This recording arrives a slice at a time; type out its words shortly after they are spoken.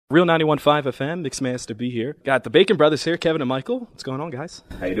Real 91.5 FM, Mixmaster B here. Got the Bacon Brothers here, Kevin and Michael. What's going on, guys?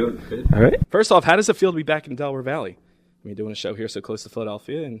 How you doing? Good. All right. First off, how does it feel to be back in Delaware Valley? I mean, doing a show here so close to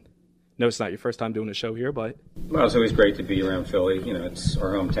Philadelphia, and no, it's not your first time doing a show here, but... Well, it's always great to be around Philly. You know, it's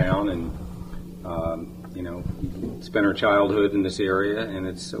our hometown, and, you know, spent our childhood in this area, and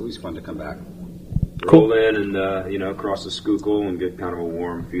it's always fun to come back. Cool. Roll in and, you know, cross the Schuylkill and get kind of a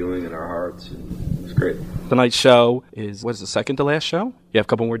warm feeling in our hearts. And it's great. Tonight's show is, what is the second to last show? You have a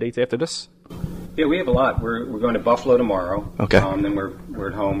couple more dates after this? Yeah, we have a lot. We're going to Buffalo tomorrow. Okay. Then we're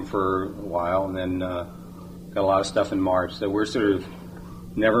at home for a while, and then got a lot of stuff in March. So we're sort of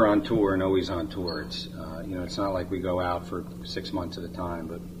never on tour and always on tour. It's you know, it's not like we go out for 6 months at a time,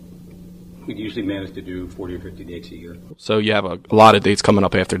 but we usually manage to do 40 or 50 dates a year. So you have a lot of dates coming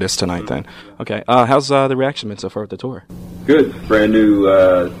up after this tonight, then. Okay. How's the reaction been so far with the tour? Good. Brand new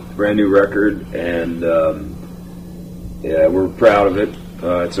record, and yeah, we're proud of it.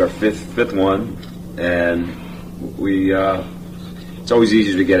 It's our fifth one, and we it's always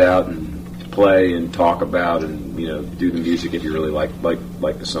easier to get out and play and talk about and, you know, do the music if you really like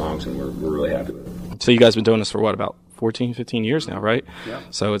the songs, and we're really happy with it. So you guys been doing this for what, about 14, 15 years now, right? Yeah.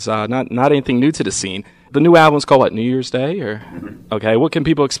 So it's not anything new to the scene. The new album's called what, New Year's Day? Or Okay, what can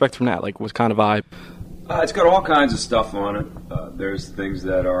people expect from that? Like, what kind of vibe? It's got all kinds of stuff on it. There's things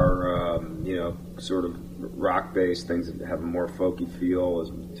that are, you know, sort of rock-based, things that have a more folky feel. There's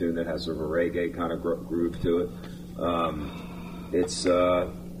a tune that has sort of a reggae kind of groove to it. It's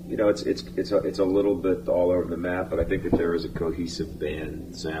you know, it's a little bit all over the map, but I think that there is a cohesive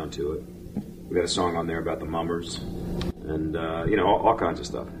band sound to it. We got a song on there about the Mummers, and you know, all kinds of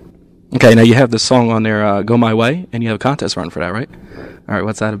stuff. Okay, now you have this song on there, Go My Way, and you have a contest run for that, right? All right,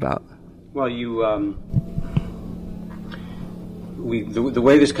 what's that about? Well, the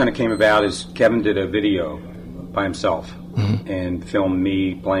way this kind of came about is Kevin did a video by himself and filmed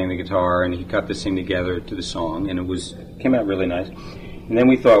me playing the guitar, and he cut this thing together to the song, and it came out really nice. And then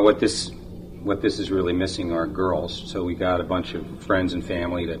we thought, what this is really missing are girls, so we got a bunch of friends and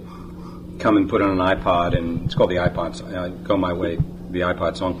family to come and put on an iPod, and it's called the iPod, Go My Way, the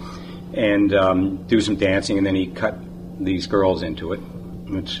iPod song, and do some dancing, and then he cut these girls into it,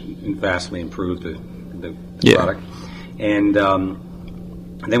 which vastly improved the product. And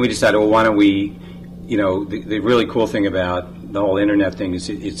then we decided, well, why don't we, you know, the really cool thing about the whole internet thing is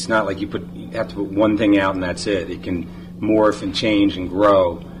it's not like you have to put one thing out and that's it. It can morph and change and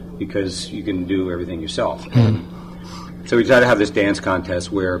grow because you can do everything yourself. So we decided to have this dance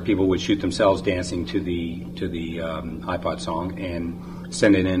contest where people would shoot themselves dancing to the iPod song and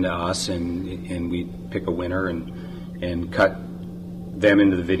send it in to us, and we'd pick a winner and cut them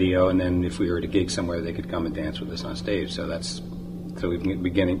into the video, and then if we were at a gig somewhere, they could come and dance with us on stage. So we've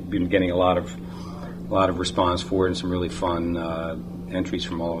been getting a lot of response for it, and some really fun entries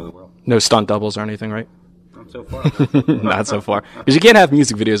from all over the world. No stunt doubles or anything, right? Not so far. Not so far. Because you can't have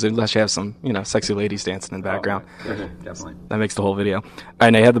music videos unless you have some, you know, sexy ladies dancing in the background. Definitely. That makes the whole video. All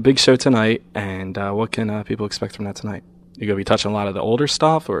right, now you have the big show tonight, and what can people expect from that tonight? You going to be touching a lot of the older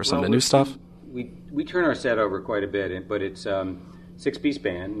stuff or some of the new stuff? We turn our set over quite a bit, but it's 6-piece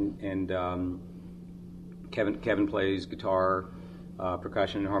band, and Kevin plays guitar,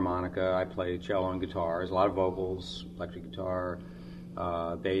 percussion, and harmonica. I play cello and guitar. There's a lot of vocals, electric guitar,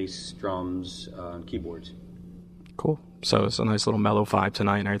 bass, drums, and keyboards. Cool. So it's a nice little mellow vibe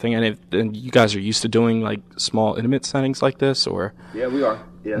tonight and everything. And you guys are used to doing like small, intimate settings like this, or? Yeah, we are.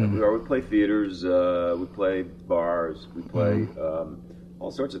 Yeah, we are. We play theaters. We play bars. We play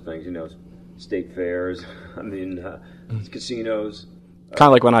all sorts of things. You know, state fairs. I mean, casinos. Kind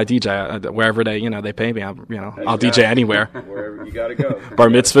of like when I DJ, wherever they pay me, I'll DJ anywhere. Wherever you got to go. Bar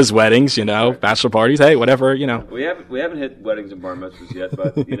mitzvahs, weddings, you know, bachelor parties, hey, whatever, you know. We haven't hit weddings and bar mitzvahs yet,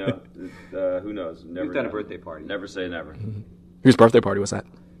 but you know, who knows? Never. We've done a birthday party. Never say never. Whose birthday party was that?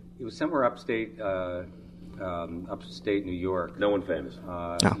 It was somewhere upstate New York. No one famous.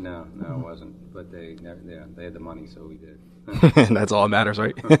 No, it wasn't. But they had the money, so we did. That's all that matters,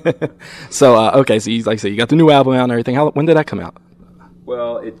 right? So okay, so you got the new album out and everything. When did that come out?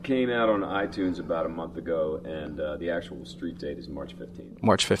 Well, it came out on iTunes about a month ago, and the actual street date is March 15th.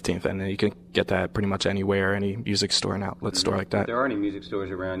 March 15th, and you can get that pretty much anywhere, any music store and outlet store like that. If there are any music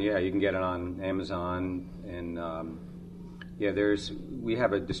stores around, yeah, you can get it on Amazon, and we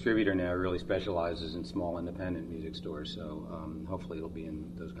have a distributor now who really specializes in small independent music stores, so hopefully it'll be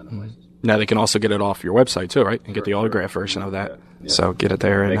in those kind of places. Now they can also get it off your website too, right? And get the autograph version of that. Yeah. So get it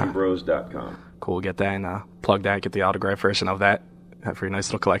there. BaconBros.com. Cool, get that and plug that, get the autograph version of that. have a very nice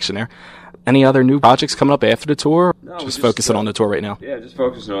little collection there. Any other new projects coming up after the tour? No, just focusing on the tour right now. Yeah, just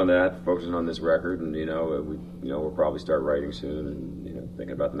focusing on that, focusing on this record, and we'll probably start writing soon, and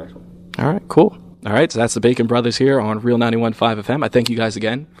thinking about the next one. All right, cool. All right, so that's the Bacon Brothers here on Real 91.5 FM. I thank you guys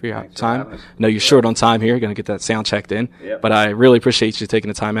again for your time. I know you're short on time here. You're going to get that sound checked in. Yep. But I really appreciate you taking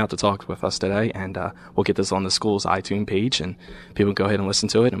the time out to talk with us today. And we'll get this on the school's iTunes page, and people can go ahead and listen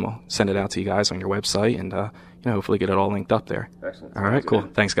to it, and we'll send it out to you guys on your website, and hopefully get it all linked up there. Excellent. All right, cool.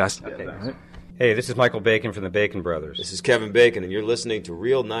 Thanks, guys. Okay. All right. Hey, this is Michael Bacon from the Bacon Brothers. This is Kevin Bacon, and you're listening to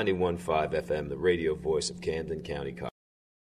Real 91.5 FM, the radio voice of Camden County College.